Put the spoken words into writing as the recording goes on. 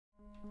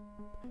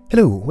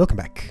Hello, welcome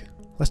back.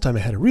 Last time I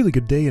had a really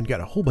good day and got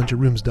a whole bunch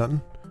of rooms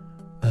done.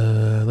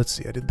 Let's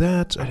see, I did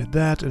that,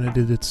 and I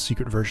did its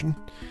secret version.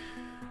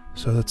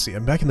 So let's see,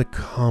 I'm back in the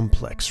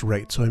complex,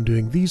 right, so I'm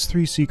doing these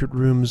 3 secret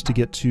rooms to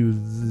get to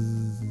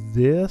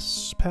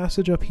this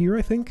passage up here,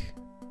 I think?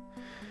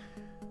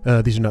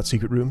 These are not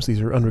secret rooms, these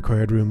are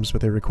unrequired rooms,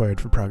 but they're required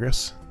for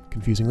progress,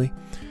 confusingly.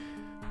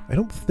 I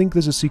don't think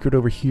there's a secret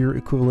over here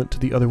equivalent to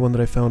the other one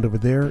that I found over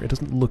there. It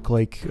doesn't look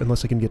like,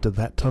 unless I can get to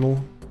that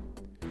tunnel,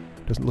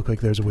 doesn't look like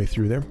there's a way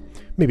through there.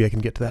 Maybe I can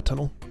get to that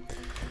tunnel.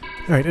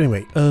 Alright,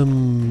 anyway,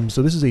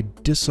 so this is a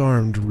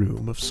disarmed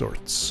room of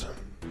sorts.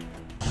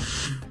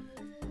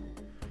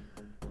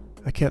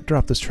 I can't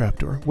drop this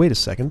trapdoor. Wait a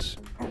second.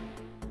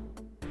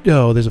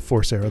 Oh, there's a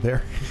force arrow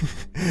there.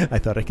 I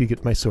thought I could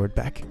get my sword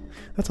back.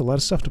 That's a lot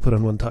of stuff to put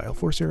on one tile.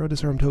 Force arrow,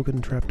 disarm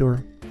token,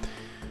 trapdoor.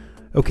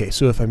 Okay,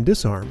 so if I'm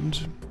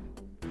disarmed...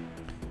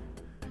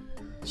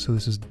 So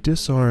this is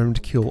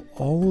disarmed, kill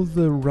all of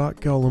the rock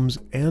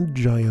golems and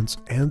giants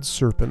and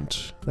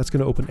serpent. That's going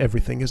to open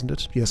everything, isn't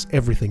it? Yes,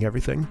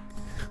 everything.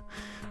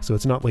 So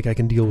it's not like I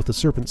can deal with the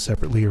serpent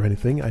separately or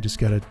anything. I just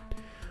gotta...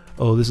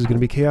 Oh, this is going to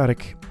be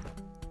chaotic.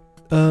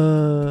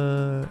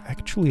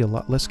 Actually a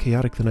lot less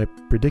chaotic than I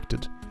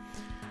predicted.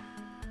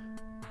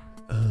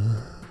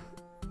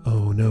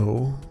 Oh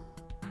no.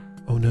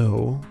 Oh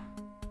no.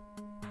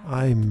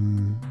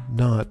 I'm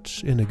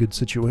not in a good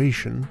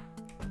situation.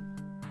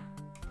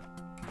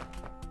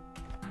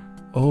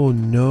 Oh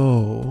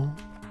no.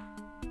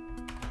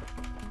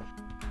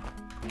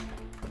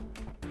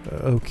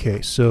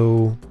 Okay,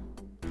 so...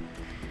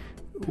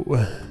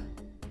 What?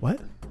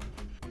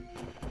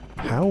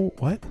 How?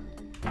 What?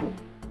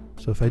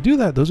 So if I do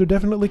that, those are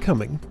definitely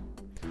coming.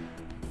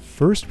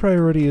 First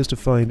priority is to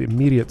find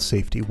immediate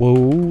safety.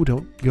 Whoa,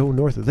 don't go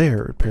north of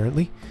there,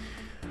 apparently.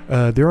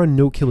 There are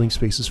no killing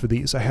spaces for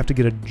these. I have to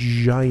get a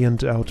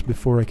giant out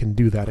before I can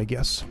do that, I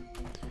guess.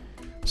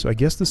 So I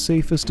guess the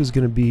safest is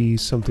going to be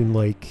something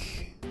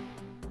like...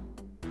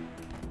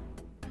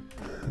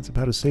 That's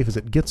about as safe as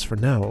it gets for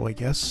now, I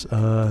guess.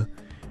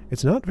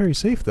 It's not very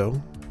safe, though.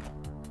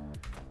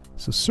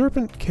 So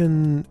Serpent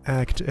can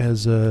act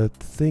as a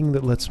thing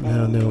that lets me...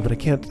 No, but I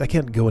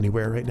can't go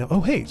anywhere right now.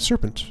 Oh, hey,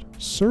 Serpent.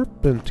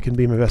 Serpent can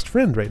be my best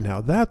friend right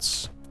now.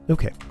 That's...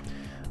 Okay.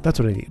 That's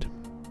what I need.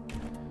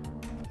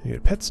 I need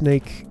a pet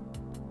snake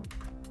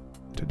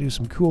to do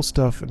some cool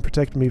stuff and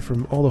protect me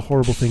from all the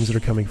horrible things that are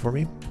coming for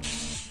me.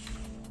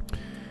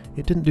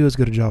 It didn't do as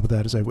good a job of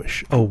that as I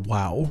wish. Oh,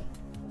 wow.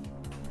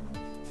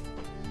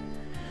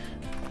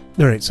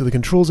 Alright, so the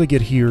controls I get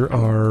here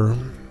are...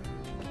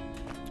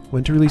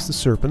 When to release the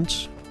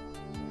serpent.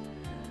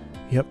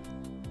 Yep.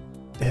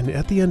 And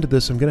at the end of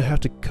this, I'm going to have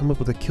to come up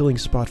with a killing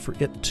spot for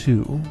it,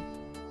 too.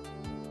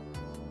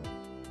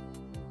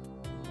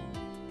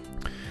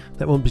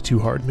 That won't be too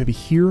hard. Maybe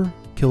here,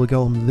 kill a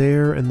golem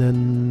there, and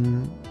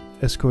then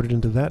escort it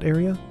into that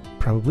area?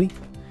 Probably.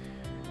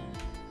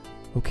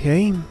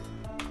 Okay.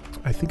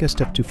 I think I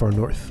stepped too far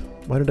north.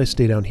 Why did I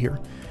stay down here?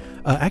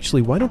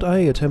 Actually, why don't I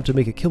attempt to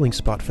make a killing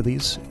spot for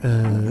these?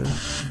 And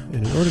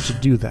in order to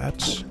do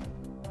that...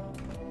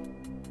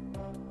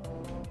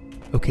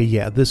 Okay,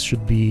 yeah, this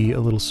should be a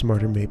little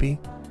smarter, maybe.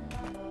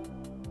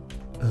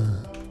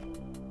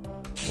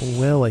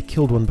 Well, I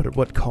killed one, but at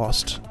what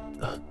cost?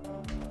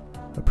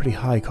 A pretty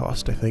high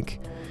cost, I think.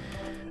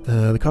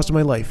 The cost of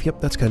my life.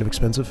 Yep, that's kind of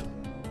expensive.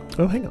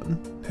 Oh, hang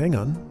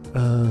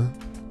on.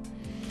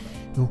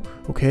 Oh,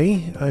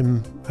 okay,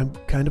 I'm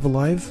kind of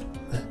alive.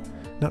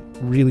 Not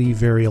really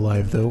very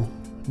alive, though.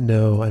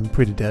 No, I'm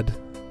pretty dead.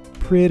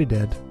 Pretty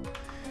dead.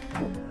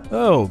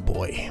 Oh,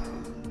 boy.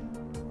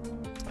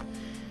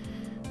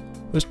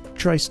 Let's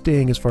try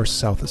staying as far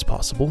south as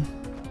possible.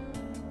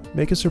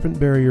 Make a serpent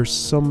barrier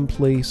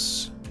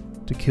someplace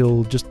to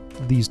kill just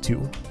these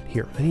two.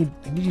 Here, I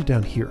need you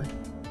down here.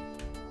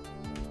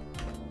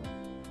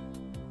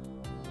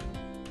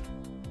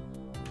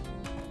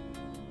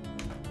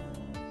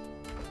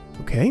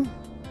 Okay,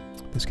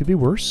 this could be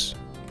worse.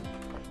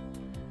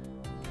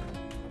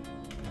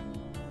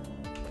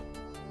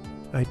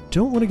 I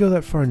don't want to go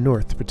that far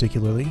north,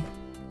 particularly.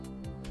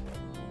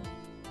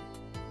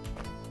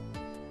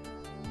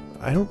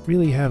 I don't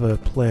really have a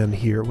plan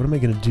here. What am I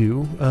going to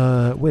do?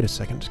 Wait a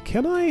second.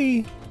 Can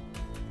I...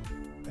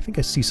 I think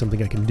I see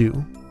something I can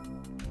do.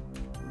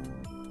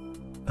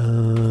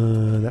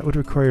 That would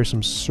require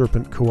some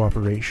serpent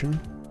cooperation,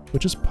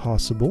 which is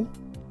possible.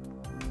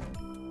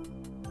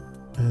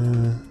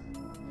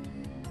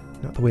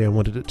 Not the way I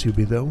wanted it to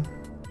be, though.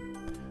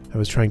 I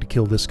was trying to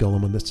kill this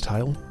golem on this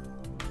tile.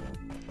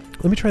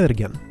 Let me try that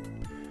again.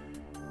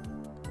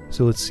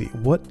 So let's see.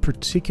 What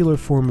particular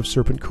form of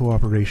serpent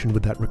cooperation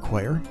would that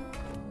require?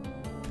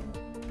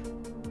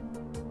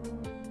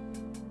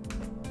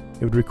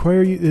 It would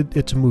require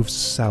it to move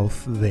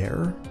south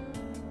there.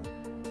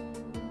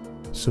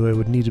 So it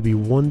would need to be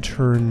one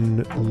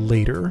turn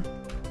later.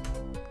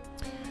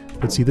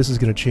 Let's see, this is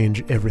going to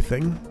change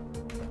everything.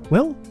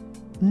 Well,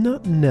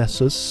 not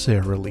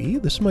necessarily.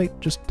 This might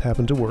just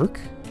happen to work.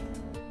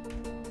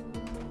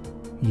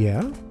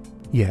 Yeah,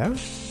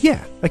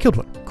 I killed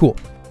one. Cool.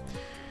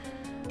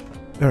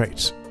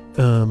 Alright.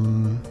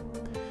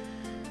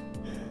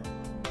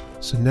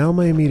 So now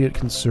my immediate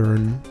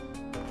concern...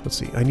 Let's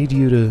see, I need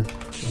you to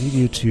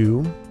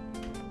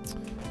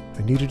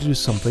do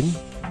something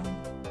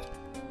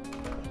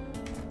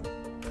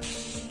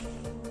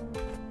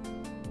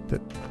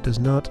that does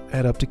not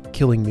add up to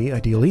killing me,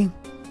 ideally.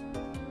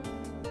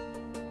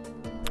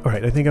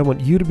 Alright, I think I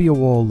want you to be a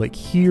wall like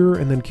here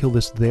and then kill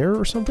this there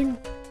or something.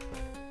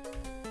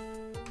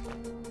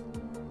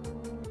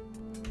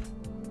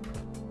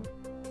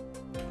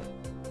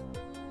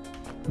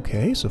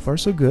 Okay, so far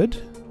so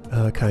good.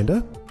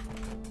 Kinda.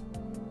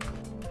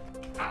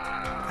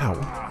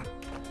 Ow.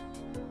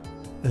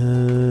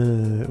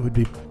 It would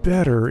be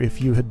better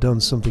if you had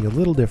done something a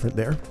little different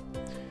there.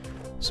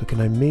 So can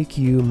I make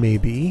you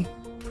maybe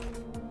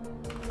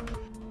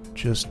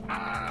just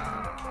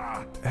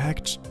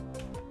act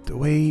the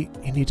way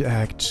you need to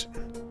act?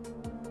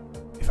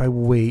 If I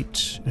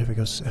wait, if it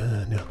goes,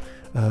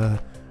 no.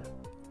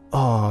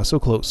 Ah, so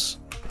close.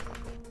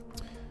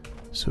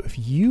 So if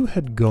you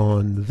had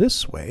gone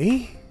this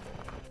way,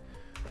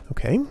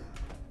 okay.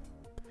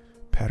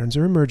 Patterns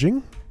are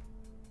emerging.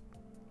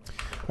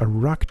 A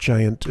rock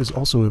giant is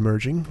also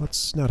emerging.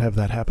 Let's not have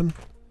that happen.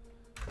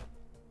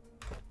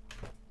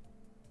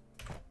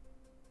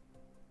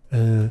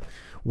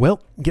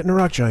 Well, getting a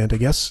rock giant, I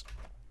guess.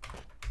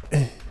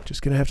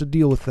 Just gonna have to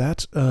deal with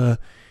that.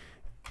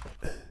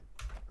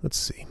 Let's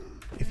see.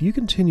 If you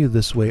continue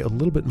this way a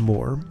little bit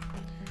more...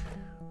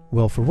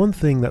 Well, for one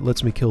thing, that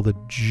lets me kill the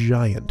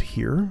giant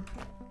here. And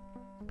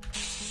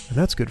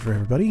that's good for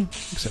everybody,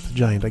 except the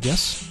giant, I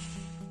guess.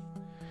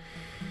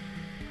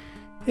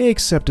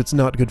 Except it's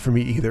not good for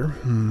me either.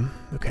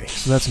 Okay,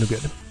 so that's no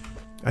good.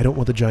 I don't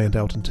want the giant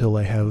out until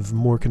I have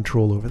more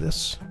control over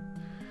this.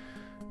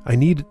 I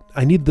need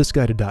this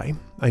guy to die.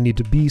 I need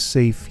to be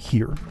safe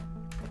here.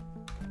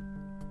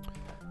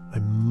 I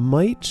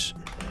might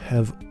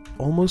have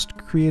almost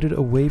created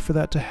a way for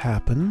that to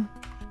happen.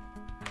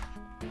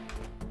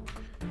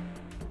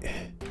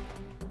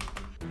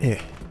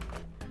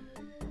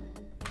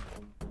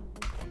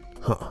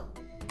 Huh.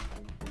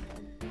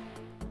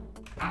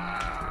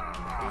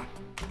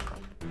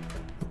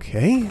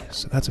 Okay,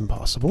 so that's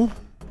impossible.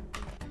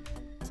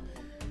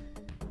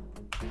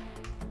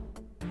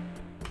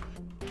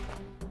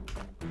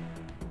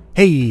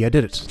 Hey, I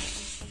did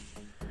it.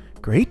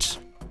 Great.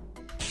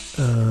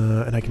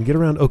 And I can get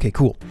around. Okay,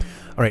 cool.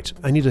 Alright,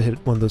 I need to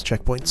hit one of those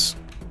checkpoints.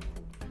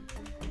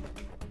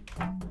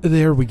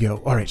 There we go.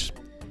 Alright.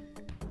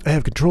 I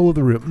have control of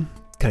the room.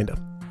 Kinda.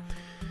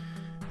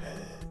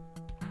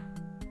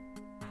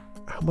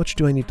 How much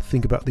do I need to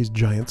think about these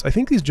giants? I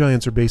think these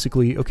giants are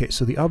basically... Okay,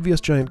 so the obvious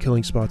giant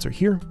killing spots are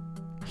here,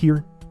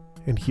 here,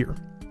 and here.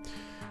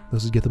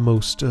 Those get the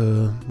most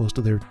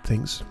of their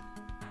things.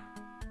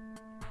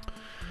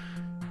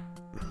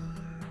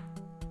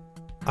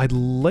 I'd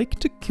like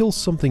to kill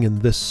something in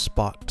this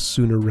spot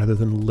sooner rather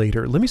than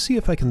later. Let me see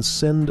if I can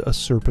send a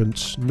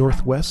serpent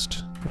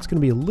northwest. That's going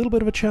to be a little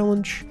bit of a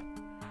challenge.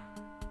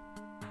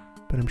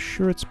 But I'm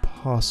sure it's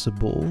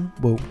possible.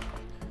 Whoa.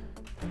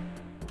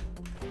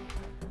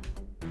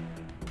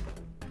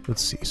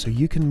 Let's see. So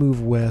you can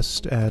move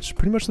west at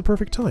pretty much the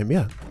perfect time.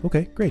 Yeah.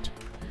 Okay, great.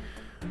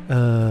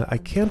 I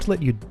can't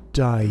let you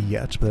die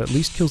yet, but at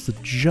least kills the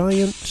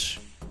giant.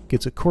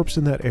 Gets a corpse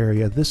in that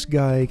area. This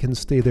guy can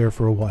stay there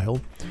for a while.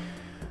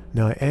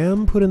 Now I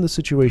am put in the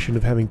situation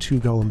of having two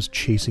golems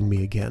chasing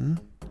me again.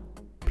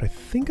 But I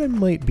think I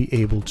might be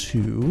able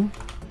to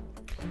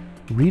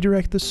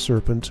redirect the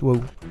serpent.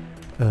 Whoa.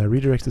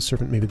 Redirect the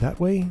serpent maybe that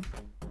way.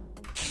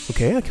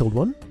 Okay, I killed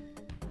one.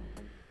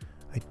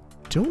 I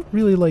don't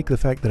really like the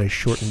fact that I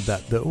shortened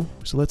that, though,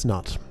 so let's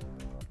not.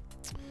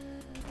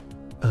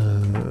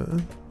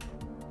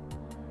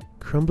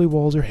 Crumbly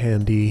walls are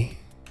handy.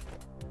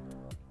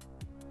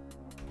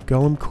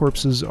 Golem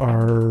corpses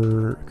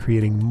are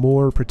creating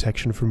more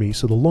protection for me,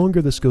 so the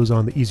longer this goes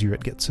on, the easier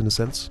it gets, in a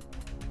sense.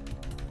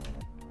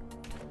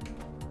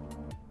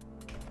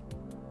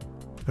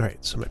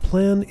 Alright, so my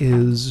plan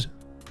is...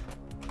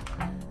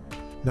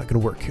 not gonna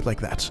work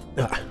like that.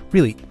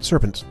 Really,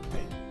 serpent.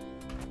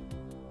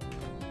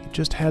 You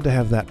just had to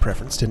have that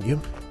preference, didn't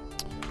you?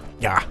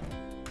 Yeah.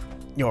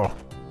 Yo.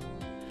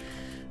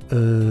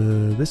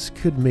 This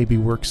could maybe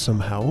work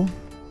somehow.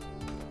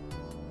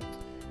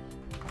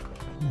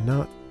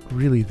 Not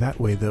really that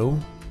way, though.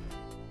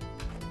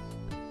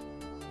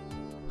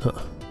 Huh.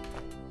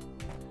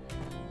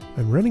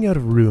 I'm running out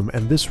of room,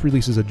 and this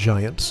releases a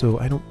giant, so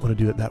I don't want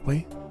to do it that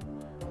way.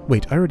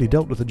 Wait, I already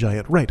dealt with a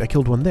giant. Right, I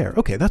killed one there.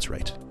 Okay, that's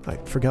right. I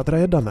forgot that I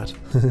had done that.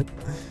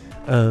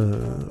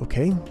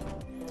 Okay.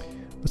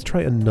 Let's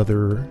try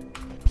another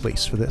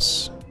place for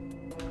this.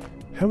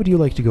 How would you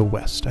like to go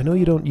west? I know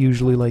you don't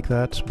usually like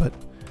that, but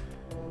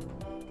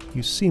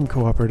you seem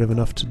cooperative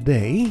enough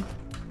today.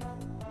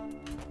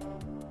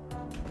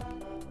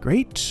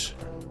 Great.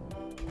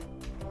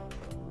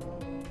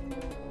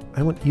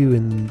 I want you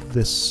in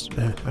this...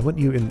 I want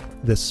you in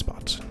this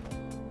spot.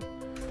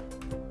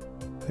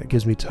 That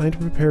gives me time to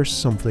prepare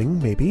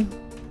something, maybe.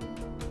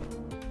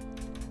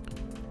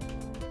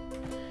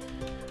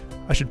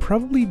 I should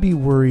probably be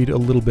worried a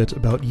little bit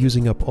about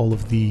using up all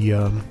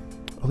the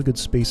good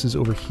spaces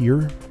over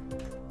here.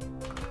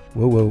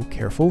 Whoa, whoa,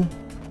 careful.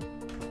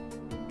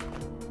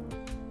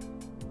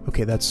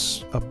 Okay,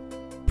 that's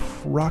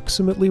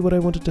approximately what I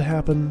wanted to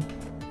happen.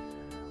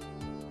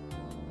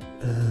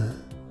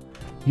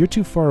 You're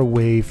too far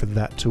away for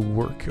that to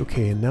work.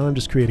 Okay, and now I'm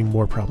just creating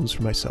more problems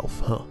for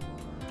myself, huh?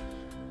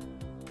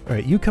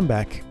 Alright, you come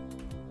back.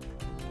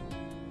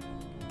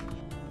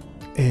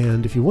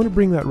 And if you want to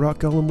bring that rock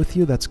golem with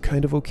you, that's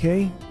kind of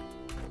okay.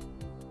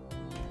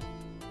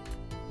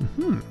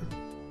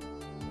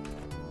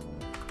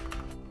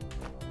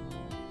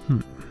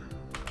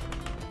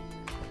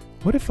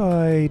 What if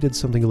I did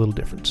something a little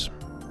different?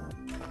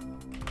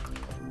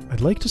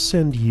 I'd like to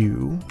send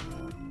you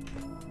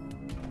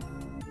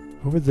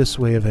over this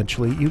way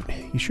eventually. You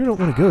sure don't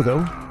want to go,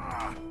 though.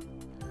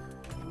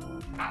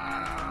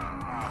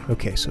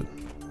 Okay, so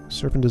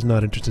Serpent is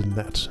not interested in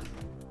that.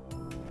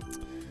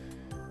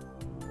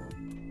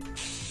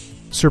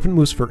 Serpent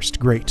moves first.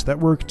 Great, that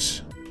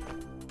worked.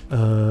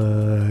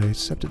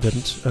 Except it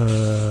didn't.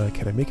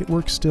 Can I make it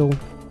work still?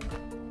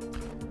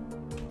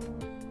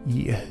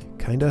 Yeah,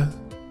 kinda.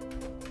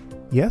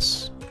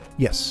 Yes?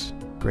 Yes.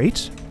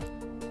 Great.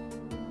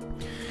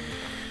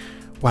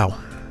 Wow.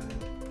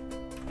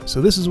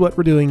 So this is what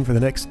we're doing for the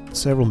next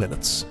several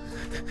minutes.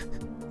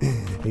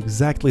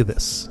 Exactly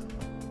this.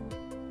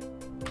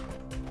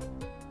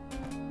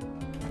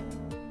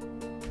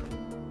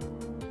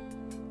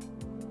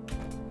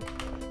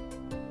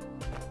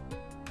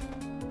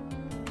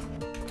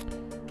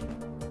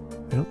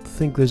 I don't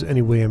think there's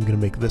any way I'm going to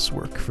make this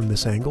work from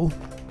this angle.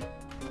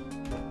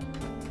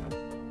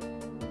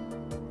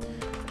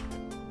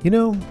 You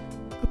know,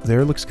 up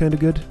there looks kind of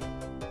good.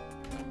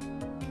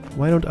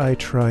 Why don't I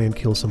try and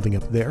kill something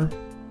up there?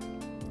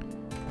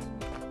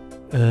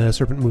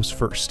 Serpent moves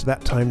first.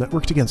 That time that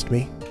worked against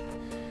me.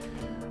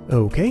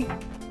 Okay.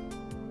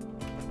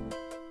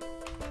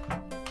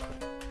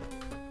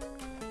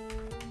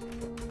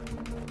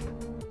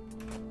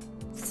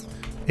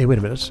 Hey, wait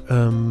a minute.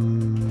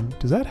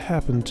 Does that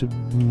happen to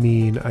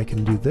mean I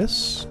can do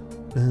this?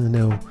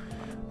 No,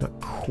 not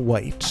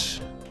quite.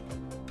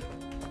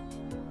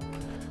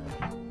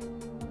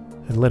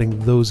 And letting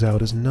those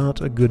out is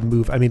not a good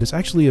move. I mean, it's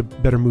actually a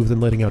better move than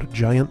letting out a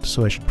giant,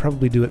 so I should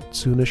probably do it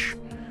soonish.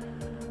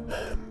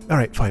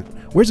 Alright, fine.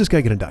 Where's this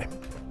guy gonna die?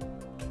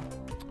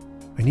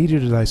 I need you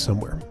to die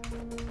somewhere.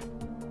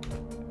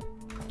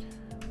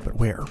 But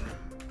where?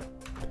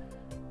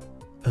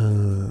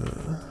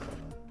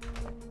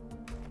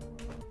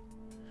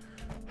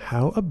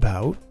 How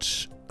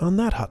about on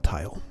that hot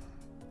tile?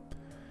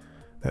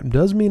 That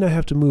does mean I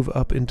have to move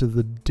up into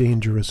the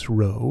dangerous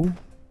row,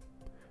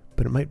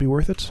 but it might be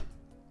worth it.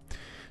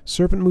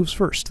 Serpent moves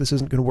first. This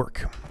isn't going to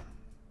work.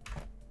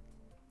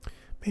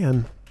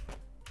 Man.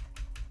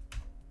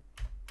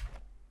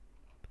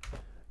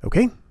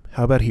 Okay,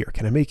 how about here?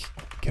 Can I make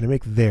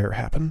there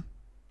happen?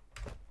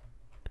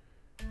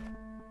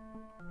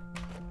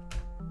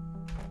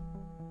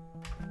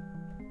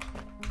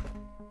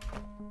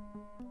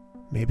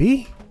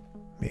 Maybe?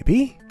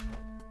 Maybe?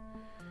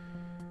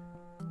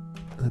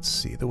 Let's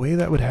see, the way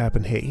that would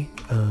happen, hey,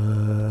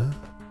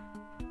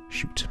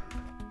 shoot.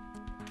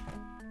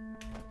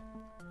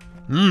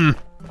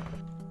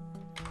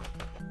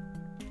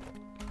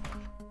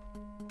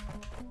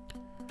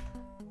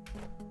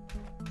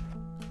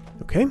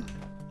 Okay,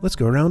 let's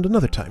go around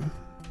another time.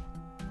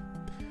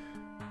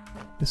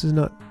 This is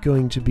not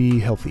going to be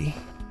healthy.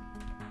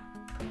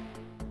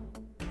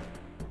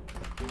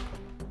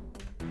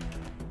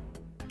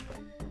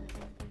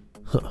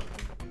 Huh.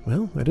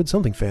 Well, I did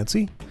something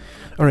fancy.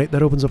 Alright,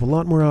 that opens up a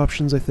lot more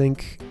options, I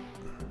think.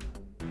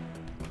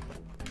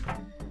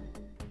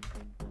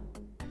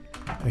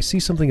 I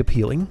see something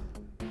appealing.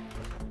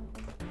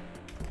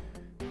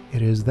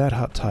 It is that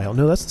hot tile.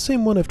 No, that's the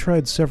same one I've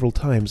tried several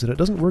times, and it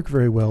doesn't work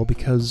very well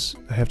because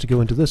I have to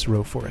go into this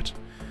row for it.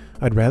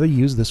 I'd rather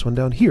use this one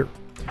down here.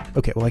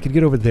 Okay, well I could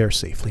get over there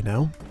safely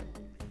now.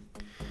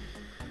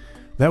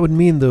 That would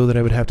mean, though, that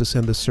I would have to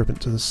send this serpent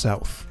to the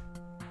south.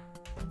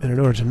 And in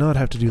order to not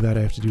have to do that,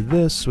 I have to do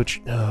this,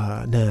 which,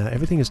 nah,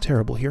 everything is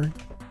terrible here.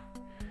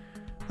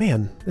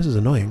 Man, this is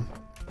annoying.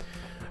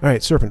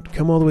 Alright, serpent,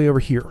 come all the way over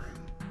here.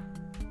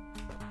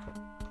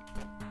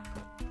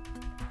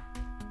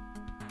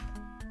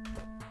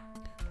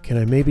 Can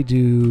I maybe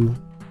do...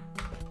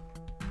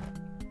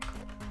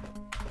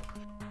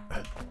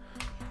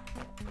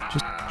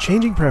 just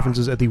changing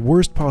preferences at the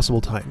worst possible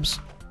times.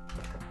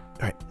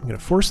 Alright, I'm going to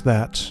force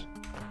that.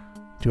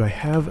 Do I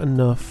have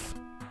enough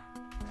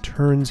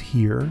turns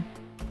here?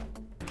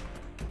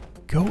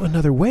 Go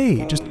another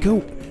way! Just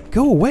go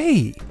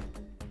away!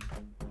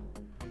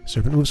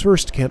 Serpent moves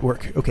first, can't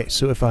work. Okay,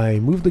 so if I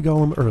moved the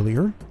golem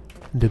earlier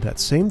and did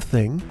that same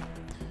thing,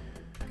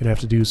 I'm going to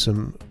have to do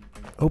some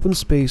open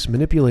space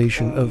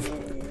manipulation of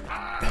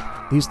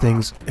these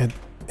things, and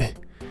if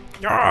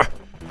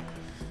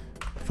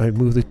I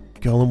move the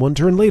golem one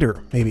turn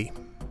later, maybe.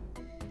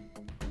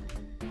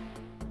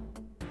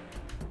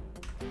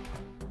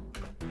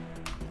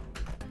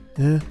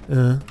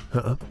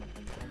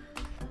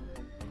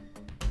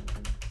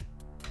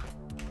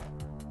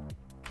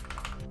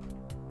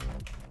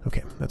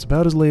 Okay, that's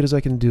about as late as I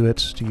can do it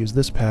to use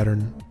this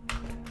pattern.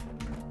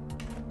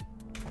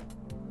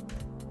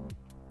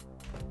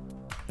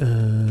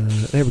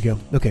 There we go.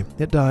 Okay,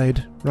 it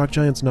died. Rock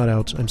Giant's not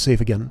out. I'm safe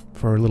again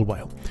for a little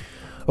while.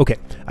 Okay,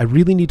 I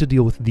really need to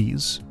deal with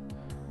these.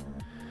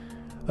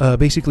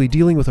 Basically,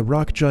 dealing with a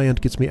Rock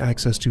Giant gets me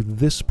access to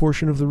this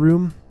portion of the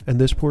room and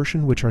this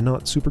portion, which are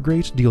not super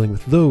great. Dealing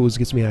with those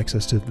gets me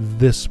access to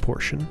this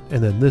portion,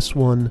 and then this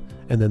one,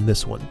 and then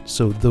this one.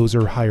 So those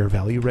are higher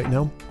value right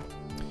now.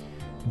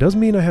 It does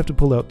mean I have to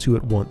pull out two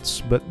at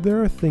once, but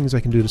there are things I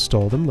can do to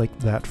stall them, like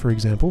that, for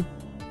example.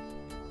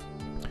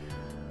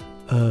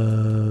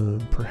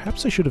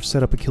 Perhaps I should have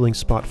set up a killing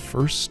spot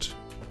first.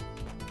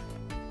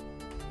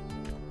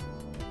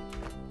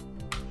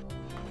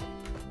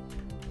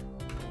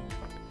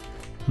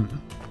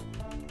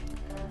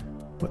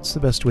 What's the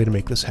best way to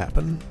make this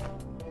happen?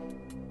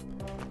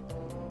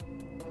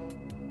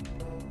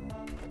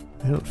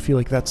 I don't feel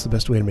like that's the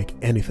best way to make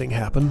anything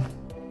happen.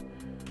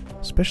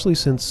 Especially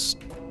since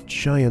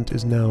Giant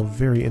is now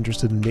very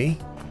interested in me.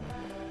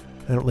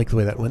 I don't like the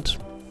way that went.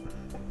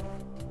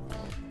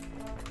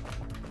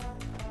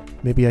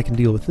 Maybe I can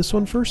deal with this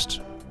one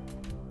first?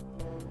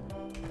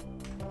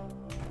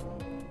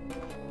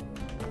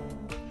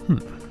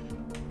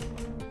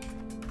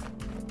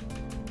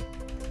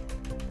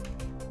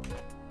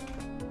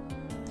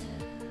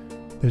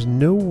 There's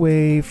no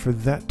way for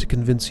that to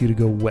convince you to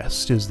go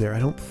west, is there? I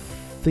don't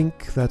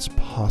think that's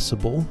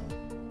possible.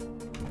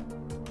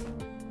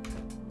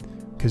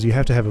 Because you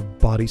have to have a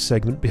body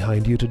segment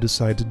behind you to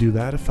decide to do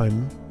that if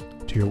I'm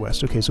to your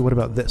west. Okay, so what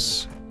about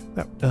this?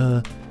 That,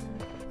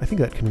 I think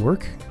that can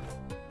work.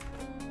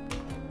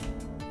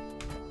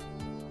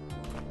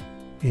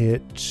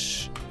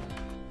 It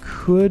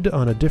could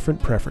on a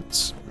different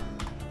preference.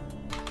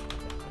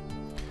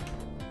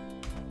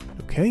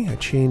 Okay, I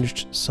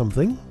changed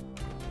something.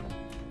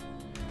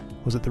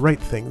 Was it the right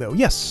thing, though?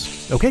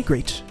 Yes! Okay,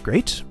 great,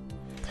 great.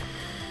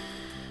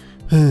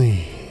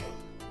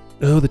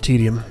 Oh, the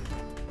tedium.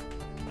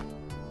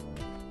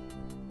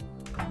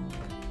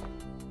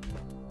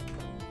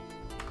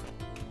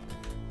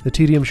 The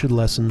tedium should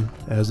lessen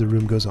as the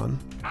room goes on.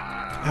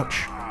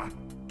 Ouch.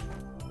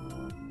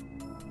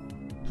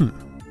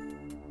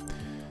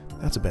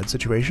 That's a bad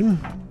situation.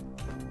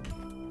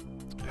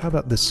 How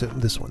about this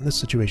one? This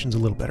situation's a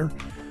little better.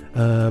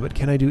 But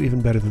can I do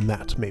even better than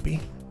that, maybe?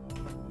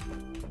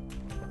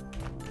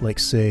 Like,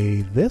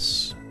 say,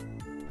 this?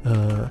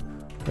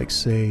 Like,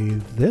 say,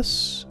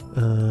 this?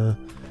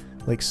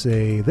 Like,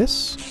 say,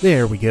 this?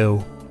 There we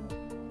go.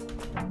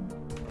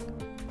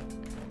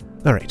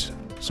 Alright,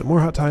 so more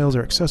hot tiles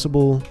are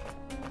accessible.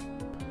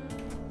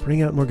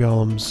 Bring out more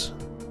golems.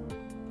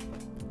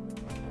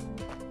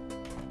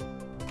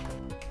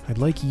 I'd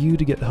like you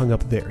to get hung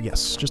up there.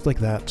 Yes, just like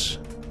that.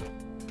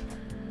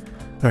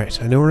 Alright,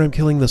 I know where I'm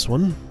killing this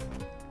one.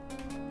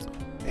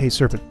 Hey,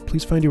 Serpent,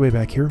 please find your way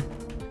back here.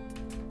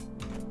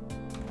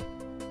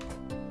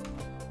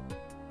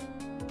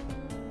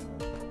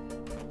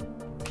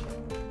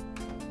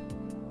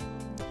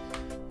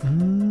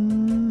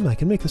 I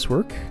can make this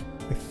work,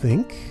 I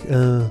think.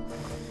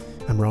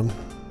 I'm wrong.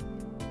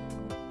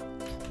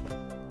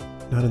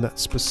 Not in that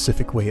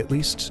specific way, at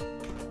least.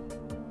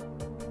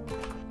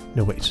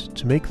 No, wait.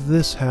 To make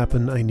this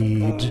happen, I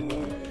need...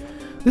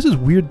 This is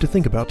weird to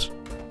think about.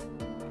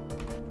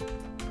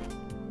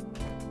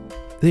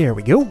 There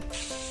we go.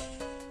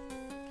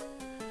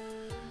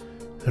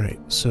 Alright,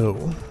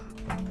 so...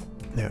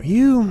 Now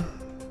you...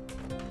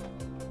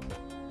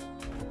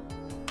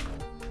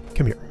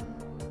 Come here.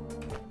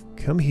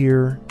 Come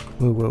here.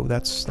 Whoa, whoa,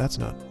 that's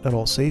not at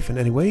all safe in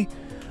any way.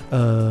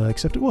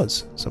 Except it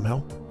was,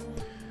 somehow.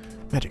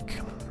 Magic.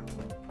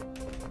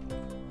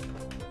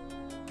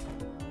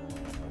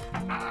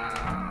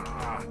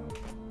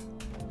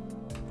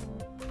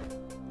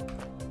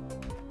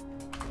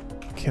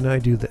 Can I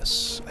do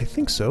this? I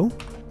think so.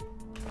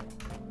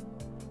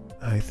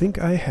 I think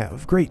I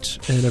have. Great.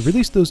 And I've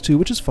released those two,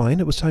 which is fine.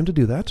 It was time to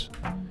do that.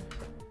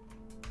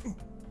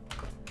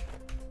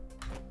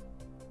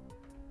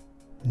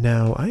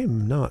 Now, I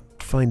am not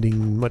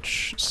finding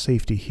much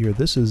safety here.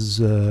 This is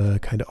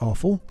kind of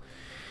awful.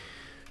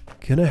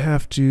 Gonna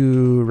have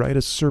to ride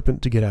a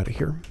serpent to get out of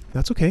here.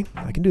 That's okay.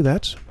 I can do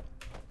that.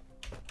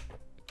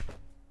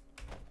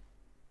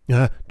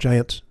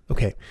 Giant.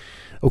 Okay.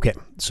 Okay,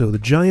 so the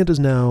giant is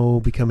now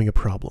becoming a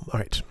problem.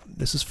 Alright,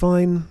 this is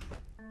fine.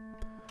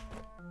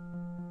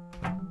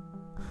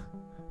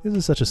 This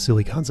is such a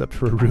silly concept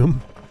for a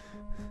room.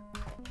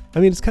 I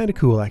mean, it's kind of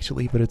cool,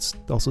 actually, but it's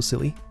also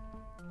silly.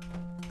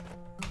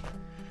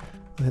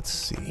 Let's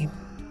see.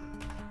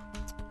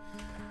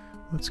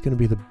 What's going to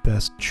be the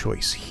best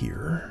choice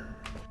here?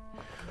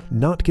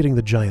 Not getting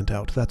the giant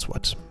out, that's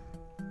what.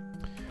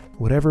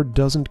 Whatever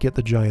doesn't get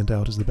the giant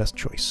out is the best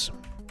choice.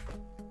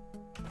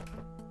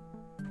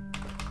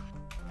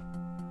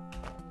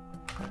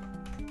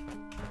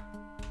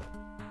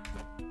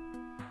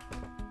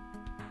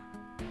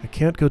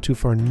 can't go too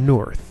far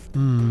north.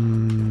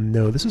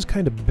 No, this is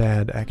kind of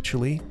bad,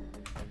 actually.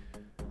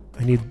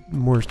 I need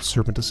more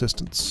serpent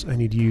assistance. I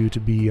need you to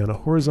be on a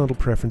horizontal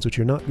preference, which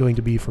you're not going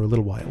to be for a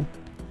little while.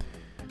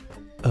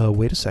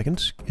 Wait a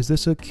second. Is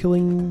this a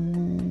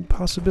killing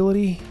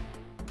possibility?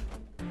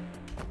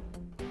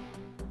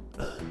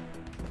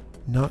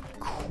 Not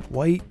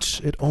quite.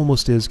 It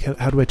almost is.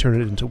 How do I turn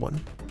it into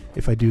one?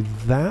 If I do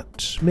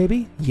that,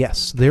 maybe?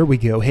 Yes, there we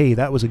go. Hey,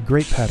 that was a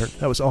great pattern.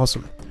 That was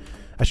awesome.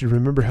 I should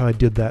remember how I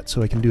did that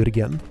so I can do it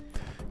again,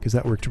 because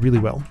that worked really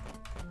well.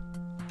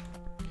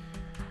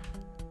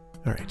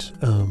 Alright,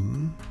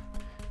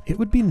 it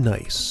would be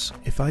nice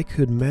if I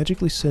could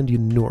magically send you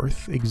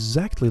north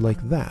exactly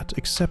like that,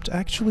 except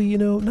actually, you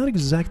know, not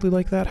exactly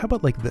like that. How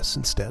about like this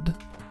instead?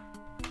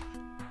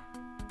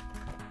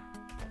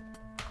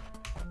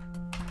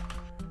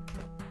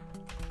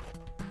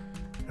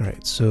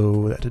 Alright,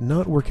 so that did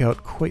not work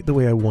out quite the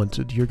way I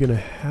wanted. You're gonna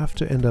have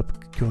to end up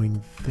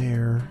going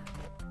there.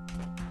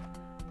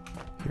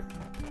 Here.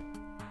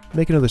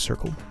 Make another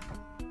circle.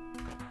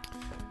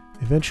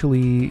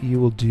 Eventually, you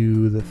will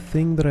do the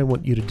thing that I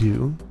want you to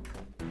do,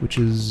 which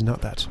is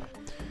not that.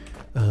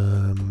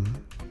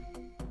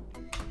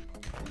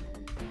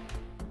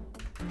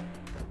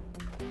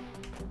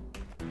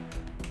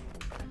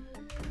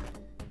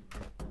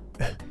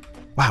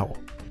 Wow.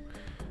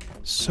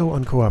 So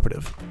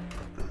uncooperative.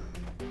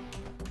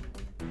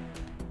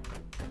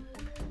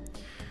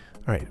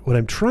 Alright, what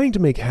I'm trying to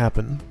make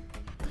happen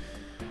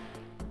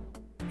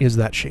is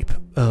that shape.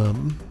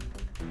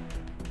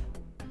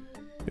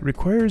 It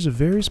requires a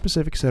very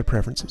specific set of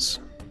preferences.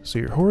 So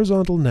you're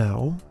horizontal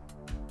now.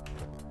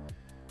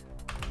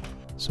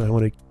 So I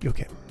want to...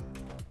 okay.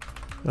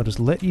 I'll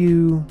just let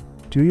you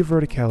do your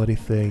verticality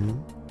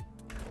thing.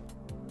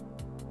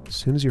 As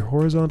soon as you're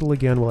horizontal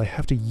again, well, I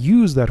have to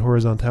use that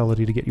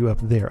horizontality to get you up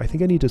there. I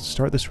think I need to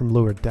start this from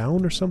lower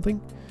down or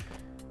something.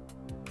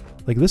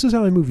 Like, this is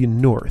how I move you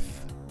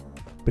north.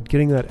 But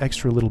getting that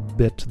extra little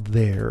bit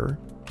there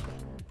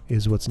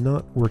is what's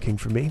not working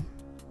for me.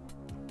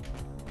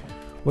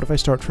 What if I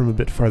start from a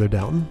bit farther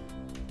down?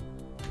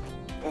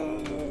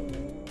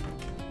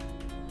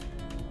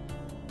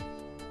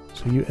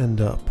 So you end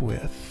up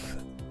with...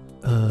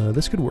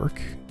 this could work.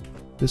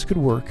 This could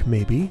work,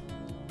 maybe.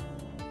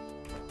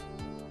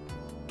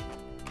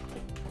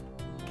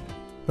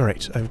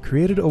 Alright, I've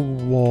created a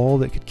wall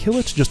that could kill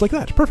it just like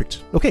that.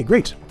 Perfect. Okay,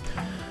 great.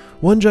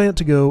 One giant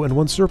to go and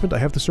one serpent. I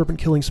have the serpent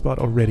killing spot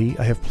already.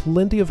 I have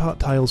plenty of hot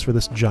tiles for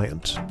this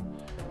giant.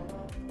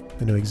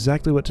 I know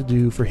exactly what to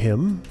do for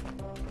him.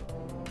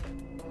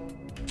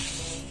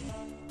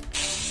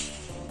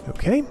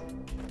 Okay.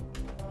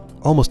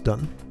 Almost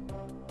done.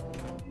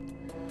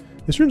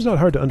 This room's not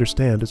hard to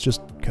understand, it's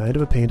just kind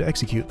of a pain to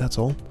execute, that's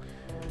all.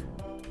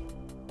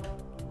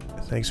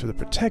 Thanks for the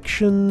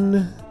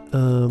protection.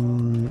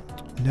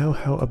 Now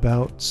how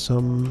about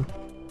some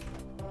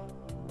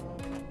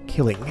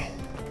killing?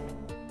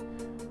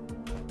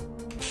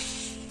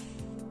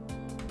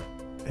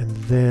 And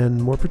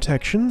then more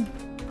protection.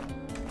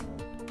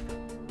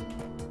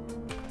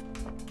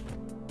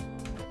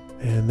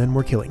 And then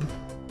more killing.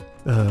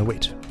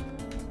 Wait.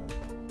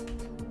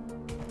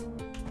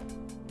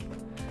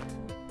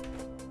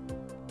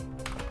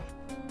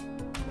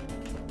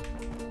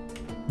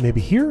 Maybe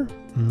here?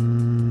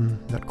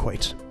 Not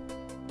quite.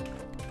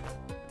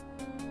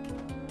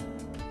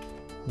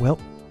 Well,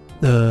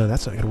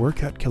 that's not gonna work.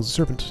 That kills the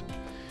serpent.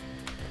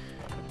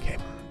 Okay.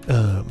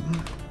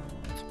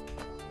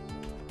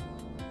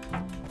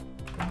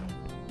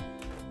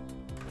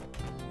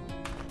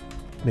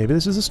 Maybe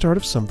this is the start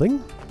of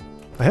something.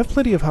 I have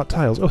plenty of hot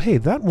tiles. Oh, hey,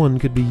 that one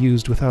could be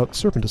used without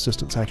serpent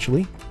assistance,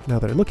 actually, now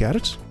that I look at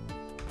it.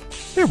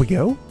 There we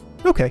go.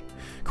 Okay,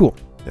 cool.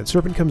 And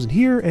serpent comes in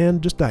here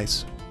and just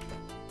dies.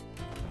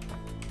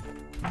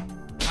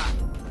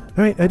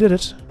 Alright, I did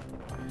it.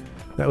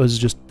 That was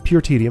just pure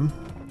tedium.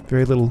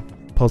 Very little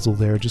puzzle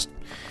there. Just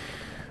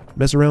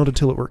mess around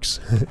until it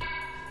works.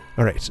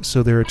 Alright,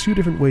 so there are two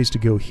different ways to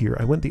go here.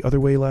 I went the other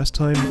way last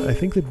time. I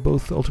think they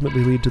both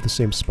ultimately lead to the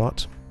same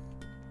spot.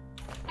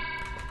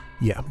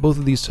 Yeah, both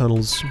of these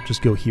tunnels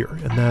just go here,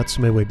 and that's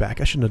my way back.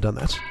 I shouldn't have done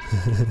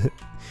that.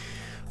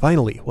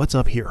 Finally, what's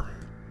up here?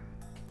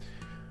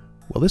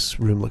 Well, this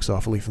room looks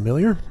awfully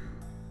familiar.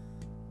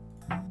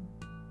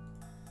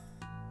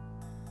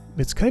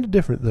 It's kind of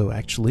different, though,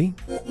 actually.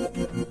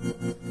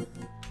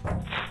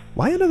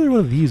 Why another one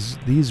of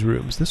these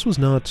rooms? This was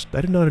not...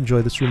 I did not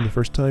enjoy this room the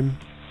first time.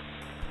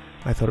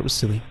 I thought it was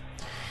silly.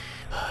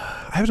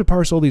 I have to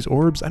parse all these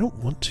orbs. I don't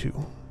want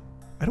to.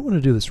 I don't want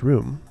to do this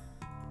room.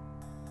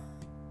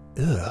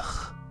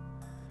 Ugh.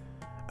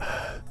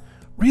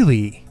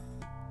 Really?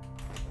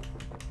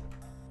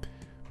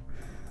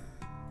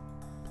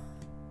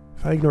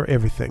 If I ignore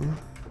everything...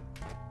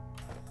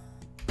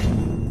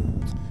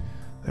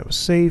 That was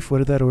safe. What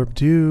did that orb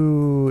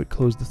do? It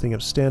closed the thing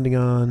I'm standing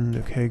on.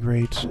 Okay,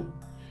 great.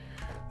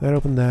 That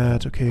opened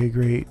that. Okay,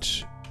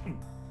 great.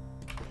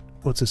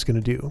 What's this gonna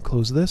do?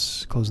 Close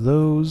this. Close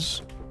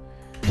those.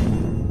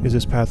 Is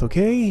this path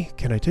okay?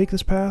 Can I take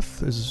this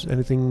path? Has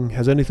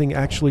anything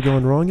actually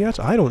gone wrong yet?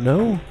 I don't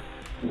know.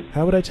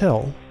 How would I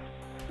tell?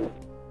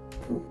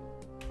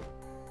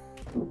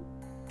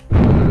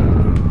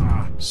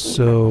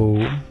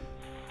 So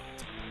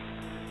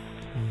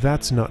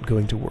that's not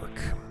going to work.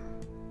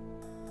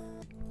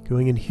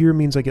 Going in here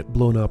means I get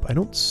blown up. I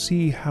don't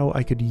see how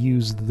I could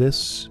use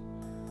this.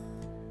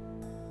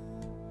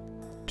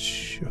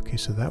 Okay,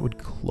 so that would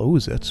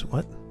close it.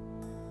 What?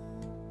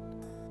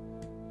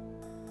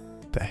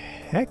 The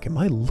heck am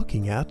I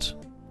looking at?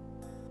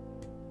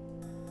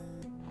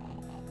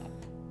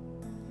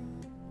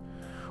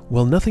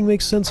 Well, nothing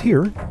makes sense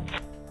here.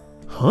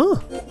 Huh?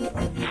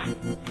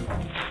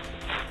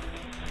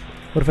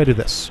 What if I do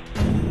this?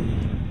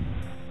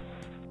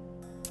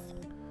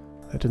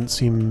 That didn't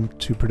seem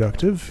too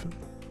productive.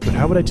 But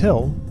how would I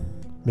tell?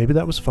 Maybe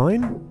that was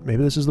fine?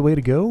 Maybe this is the way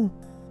to go?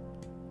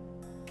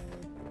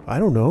 I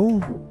don't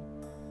know.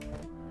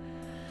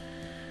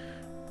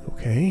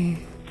 Okay.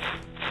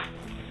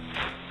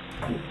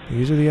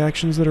 These are the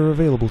actions that are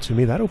available to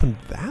me. That opened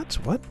that?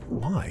 What?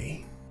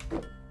 Why?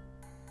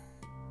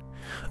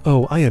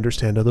 Oh, I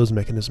understand how those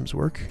mechanisms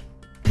work.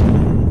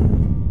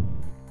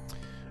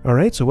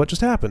 Alright, so what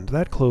just happened?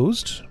 That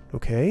closed.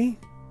 Okay.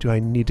 Do I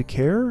need to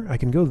care? I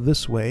can go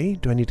this way.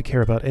 Do I need to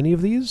care about any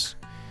of these?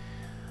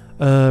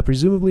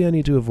 Presumably I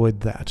need to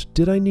avoid that.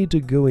 Did I need to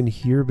go in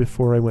here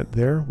before I went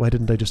there? Why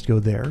didn't I just go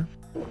there?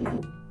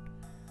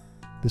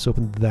 This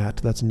opened that.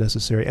 That's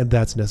necessary. And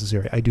that's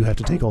necessary. I do have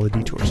to take all the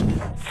detours.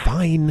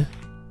 Fine.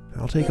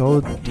 I'll take all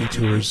the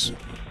detours.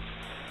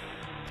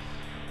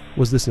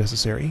 Was this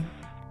necessary?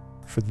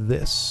 For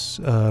this.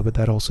 But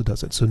that also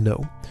does it, so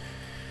no.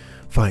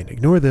 Fine.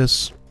 Ignore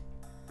this.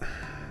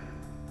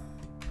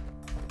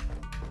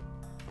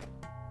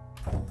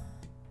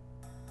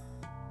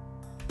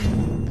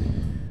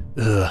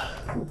 Ugh.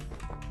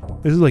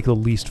 This is like the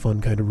least fun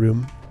kind of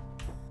room.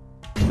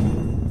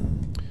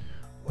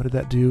 What did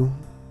that do?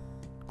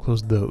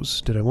 Closed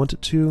those. Did I want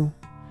it to?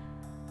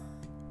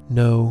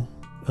 No.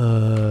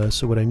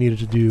 So what I needed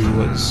to do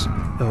was...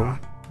 Oh,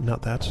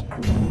 not that.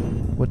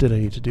 What did I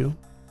need to do?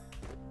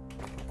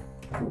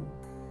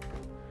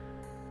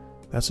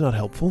 That's not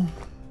helpful.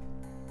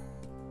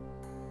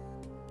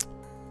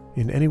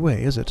 In any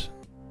way, is it?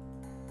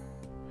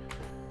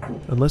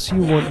 Unless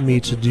you want me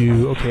to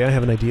do... Okay, I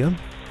have an idea.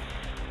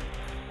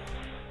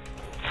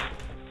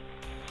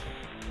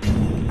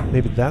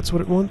 Maybe that's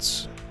what it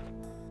wants?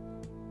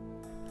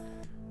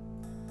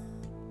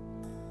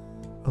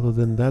 Although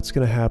then that's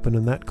going to happen,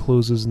 and that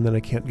closes, and then I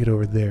can't get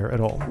over there at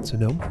all. So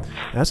no,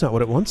 that's not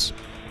what it wants.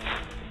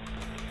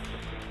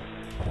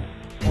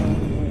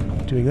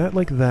 Doing that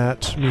like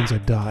that means I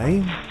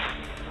die.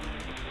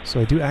 So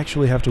I do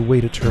actually have to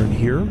wait a turn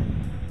here.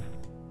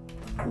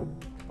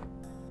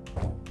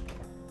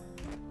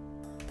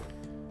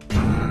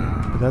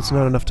 But that's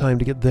not enough time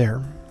to get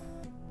there.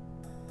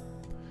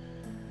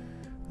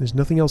 There's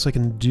nothing else I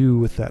can do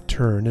with that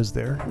turn, is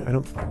there? I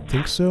don't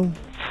think so.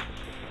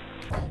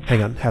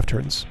 Hang on, half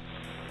turns.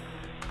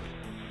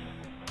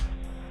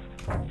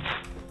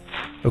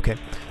 Okay,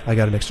 I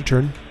got an extra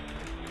turn.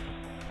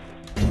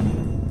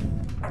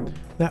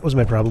 That was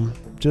my problem.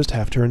 Just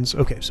half turns.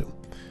 Okay, so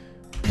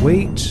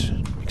wait,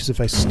 because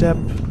if I step,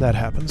 that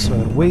happens. So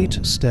I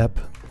wait, step.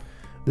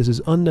 This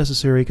is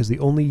unnecessary because the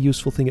only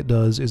useful thing it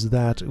does is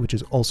that, which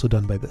is also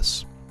done by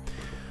this.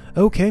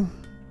 Okay.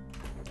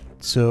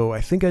 So I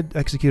think I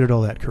executed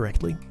all that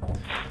correctly.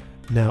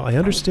 Now, I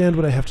understand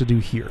what I have to do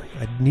here.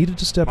 I needed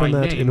to step on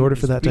that in order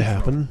for that to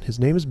happen. His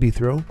name is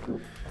Bithro.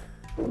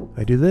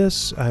 I do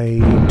this.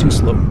 I'm too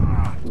slow.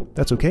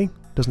 That's okay.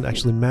 Doesn't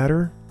actually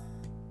matter.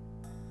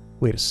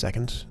 Wait a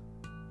second.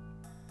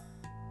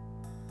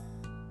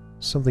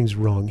 Something's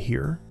wrong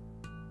here.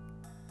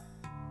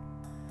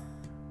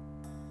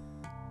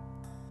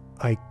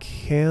 I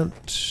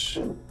can't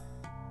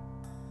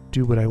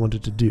do what I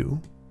wanted to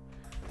do.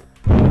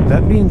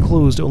 That being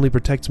closed only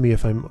protects me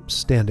if I'm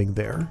standing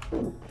there.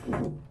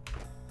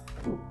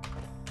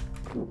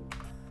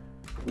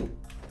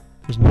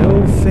 There's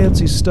no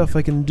fancy stuff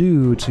I can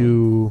do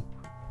to...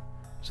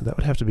 So that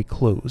would have to be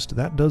closed.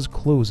 That does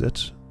close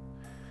it.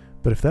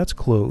 But if that's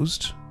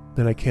closed,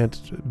 then I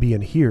can't be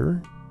in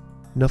here.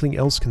 Nothing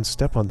else can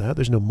step on that.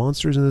 There's no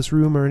monsters in this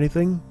room or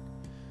anything.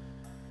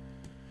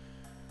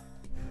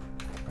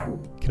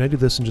 Can I do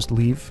this and just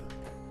leave?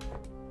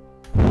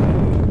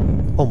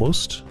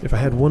 Almost. If I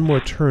had one more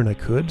turn, I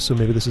could, so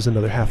maybe this is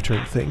another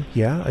half-turn thing.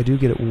 Yeah, I do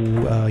get it.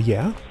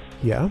 Yeah.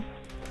 Yeah.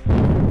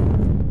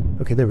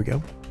 Okay, there we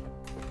go.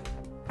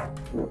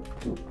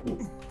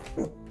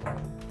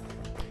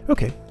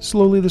 Okay,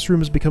 slowly this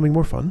room is becoming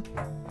more fun.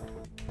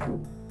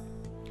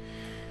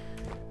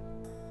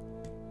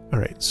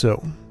 Alright,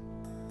 so...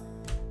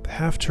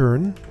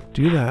 half-turn.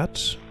 Do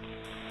that.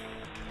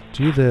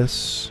 Do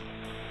this.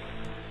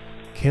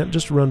 Can't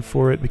just run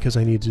for it because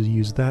I need to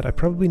use that. I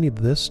probably need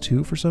this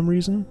too for some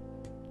reason.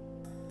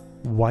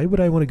 Why would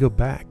I want to go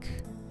back?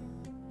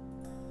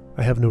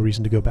 I have no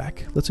reason to go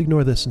back. Let's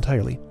ignore this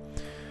entirely.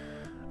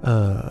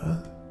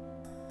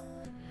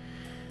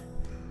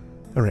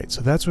 Alright,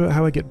 so that's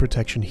how I get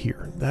protection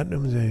here. That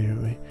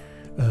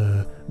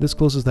this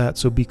closes that,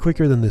 so be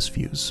quicker than this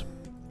fuse.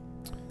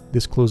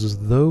 This closes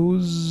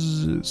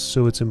those,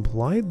 so it's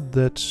implied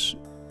that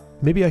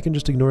maybe I can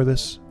just ignore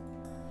this.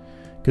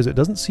 Because it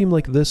doesn't seem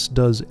like this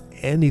does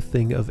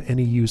anything of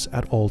any use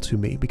at all to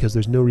me, because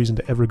there's no reason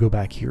to ever go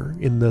back here.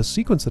 In the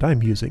sequence that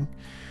I'm using,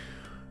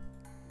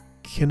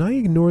 can I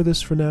ignore this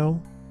for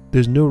now?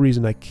 There's no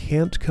reason I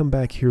can't come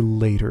back here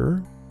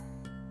later,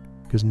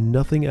 because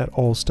nothing at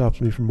all stops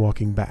me from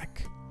walking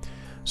back.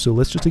 So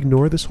let's just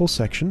ignore this whole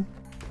section.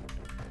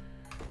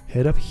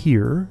 Head up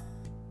here.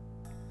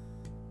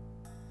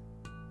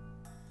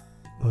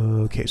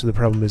 Okay, so the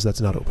problem is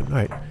that's not open.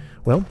 Alright,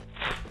 well,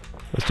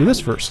 let's do this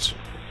first.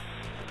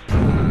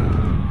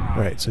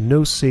 Alright, so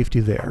no safety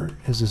there.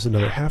 Is this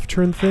another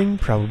half-turn thing?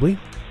 Probably.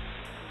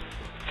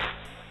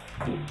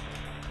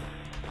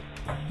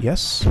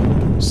 Yes.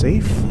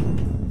 Safe.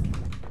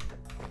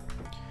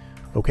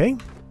 Okay.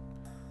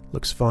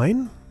 Looks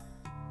fine.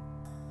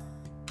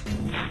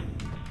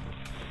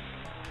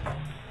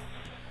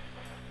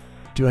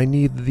 Do I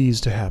need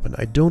these to happen?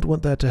 I don't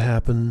want that to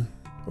happen.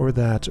 Or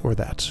that, or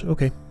that.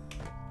 Okay.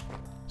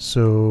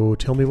 So,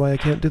 tell me why I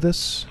can't do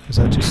this? Is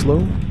that too slow?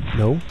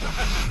 No.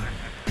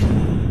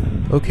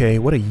 Okay,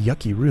 what a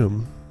yucky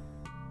room.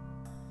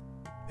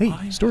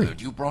 Hey, story. I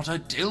heard you brought a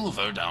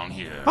Dilver down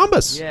here.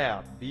 Bombus!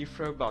 Yeah, beef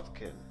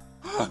robotkin.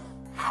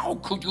 How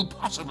could you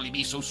possibly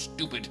be so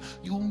stupid?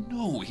 You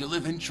know he'll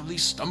eventually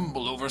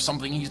stumble over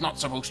something he's not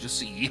supposed to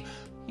see.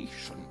 He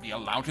shouldn't be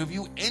allowed to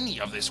view any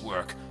of this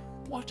work.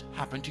 What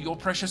happened to your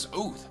precious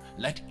oath?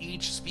 Let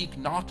each speak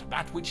not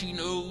that which he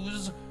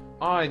knows.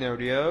 I know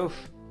the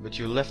oath, but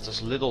you left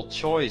us little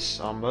choice,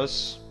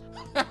 Ambus.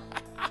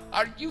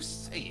 Are you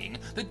saying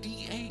the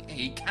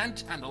DAA can't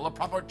handle a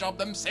proper job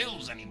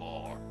themselves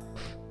anymore?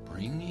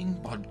 Bringing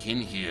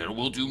Budkin here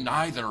will do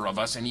neither of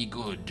us any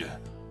good.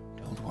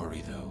 Don't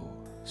worry, though.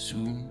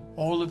 Soon,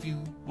 all of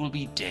you will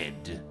be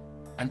dead,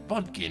 and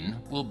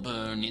Budkin will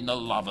burn in the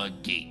lava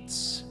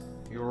gates.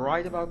 You're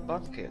right about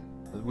Budkin,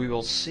 but we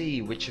will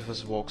see which of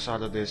us walks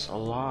out of this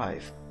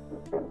alive.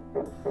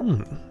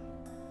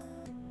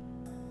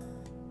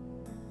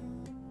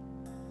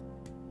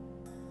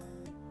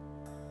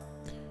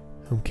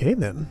 Okay,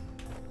 then.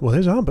 Well,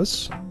 there's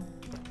Ambus.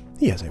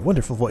 He has a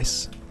wonderful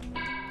voice.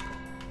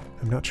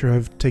 I'm not sure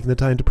I've taken the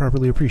time to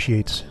properly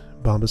appreciate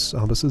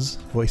Ambus's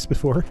voice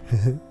before.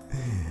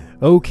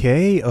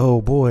 Okay,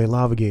 oh boy,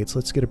 lava gates.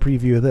 Let's get a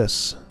preview of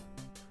this.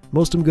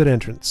 Mostum good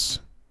entrance.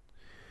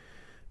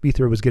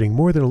 Beethro was getting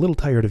more than a little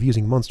tired of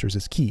using monsters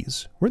as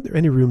keys. Weren't there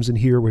any rooms in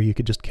here where you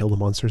could just kill the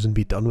monsters and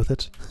be done with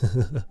it?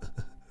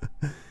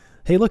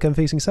 Hey, look, I'm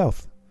facing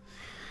south.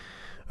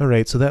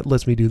 Alright, so that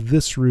lets me do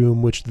this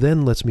room, which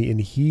then lets me in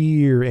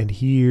here and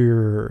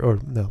here, or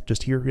no,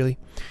 just here, really.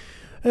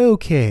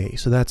 Okay,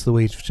 so that's the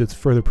way to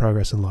further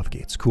progress in lava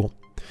gates. Cool.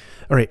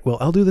 Alright, well,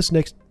 I'll do this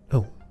next...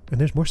 Oh, and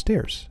there's more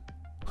stairs.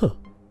 Huh.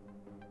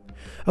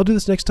 I'll do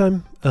this next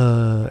time,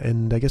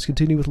 and I guess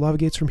continue with lava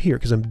gates from here,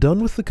 because I'm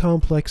done with the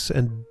complex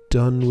and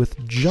done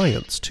with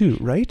giants, too,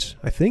 right?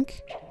 I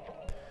think?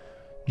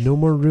 No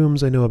more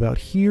rooms I know about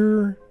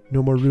here.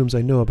 No more rooms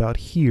I know about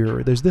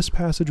here. There's this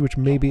passage which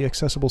may be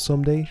accessible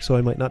someday, so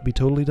I might not be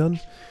totally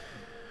done.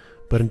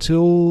 But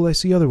until I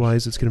see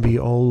otherwise, it's going to be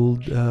all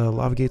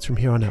lava gates from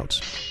here on out.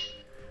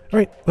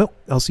 Alright, well,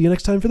 I'll see you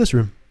next time for this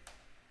room.